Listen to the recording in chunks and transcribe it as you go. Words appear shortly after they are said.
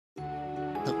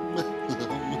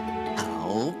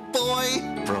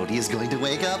Cody is going to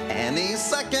wake up any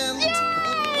second.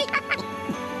 Yay!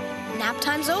 Nap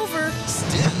time's over.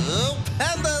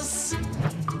 Stupendous!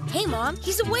 Hey, Mom,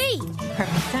 he's awake.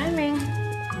 Perfect timing.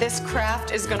 This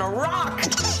craft is gonna rock.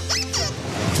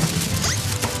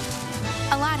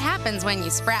 A lot happens when you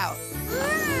sprout.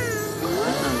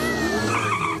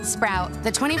 Sprout,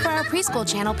 the 24-hour preschool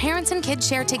channel parents and kids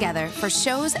share together for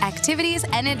shows, activities,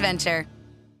 and adventure.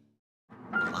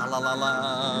 La la la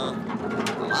la.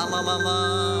 La la la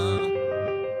la.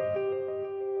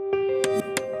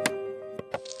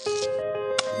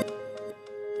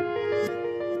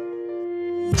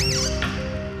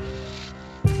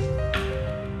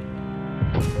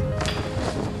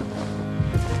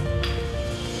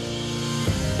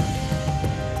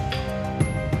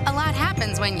 A lot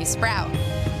happens when you sprout.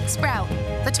 Sprout,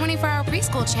 the 24-hour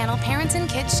preschool channel parents and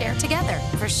kids share together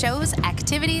for shows,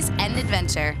 activities, and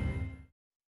adventure.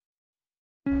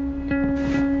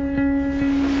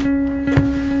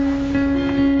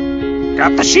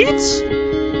 Got the sheets?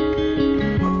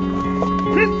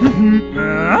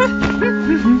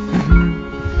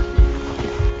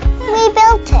 We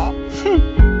built it.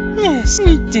 Yes,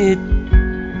 we did.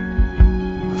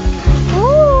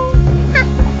 Ooh.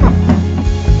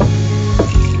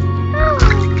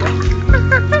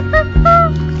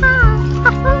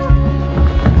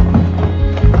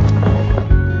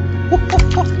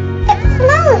 It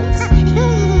floats. You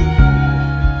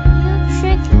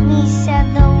tricked me, said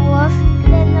the wolf.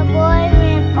 Then the boy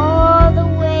ran all the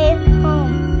way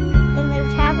home and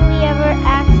lived happily ever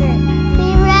after. Be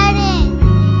ready.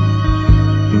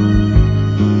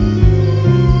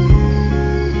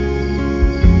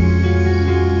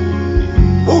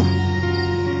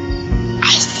 I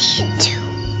see it too.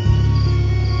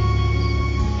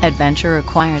 Adventure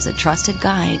requires a trusted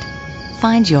guide.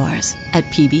 Find yours at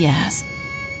PBS.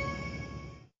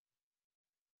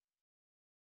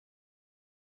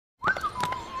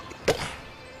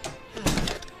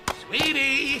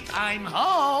 Sweetie, I'm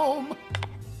home.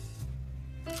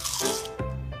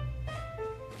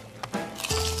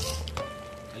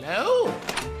 Hello?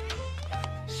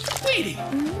 Sweetie.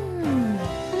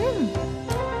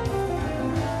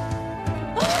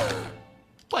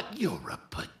 But you're a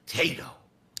potato.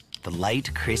 The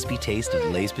light, crispy taste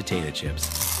of Lay's potato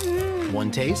chips.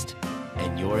 One taste,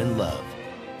 and you're in love.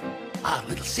 A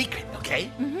little secret,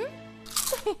 okay?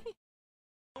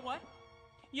 What?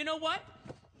 You know what?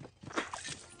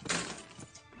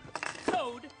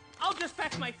 Code, I'll just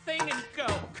pack my thing and go.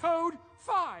 Code,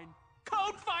 fine.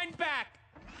 Code, fine back.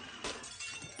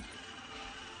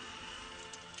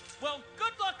 Well,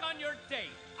 good luck on your date.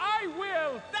 I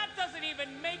will. That doesn't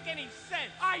even make any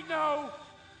sense. I know.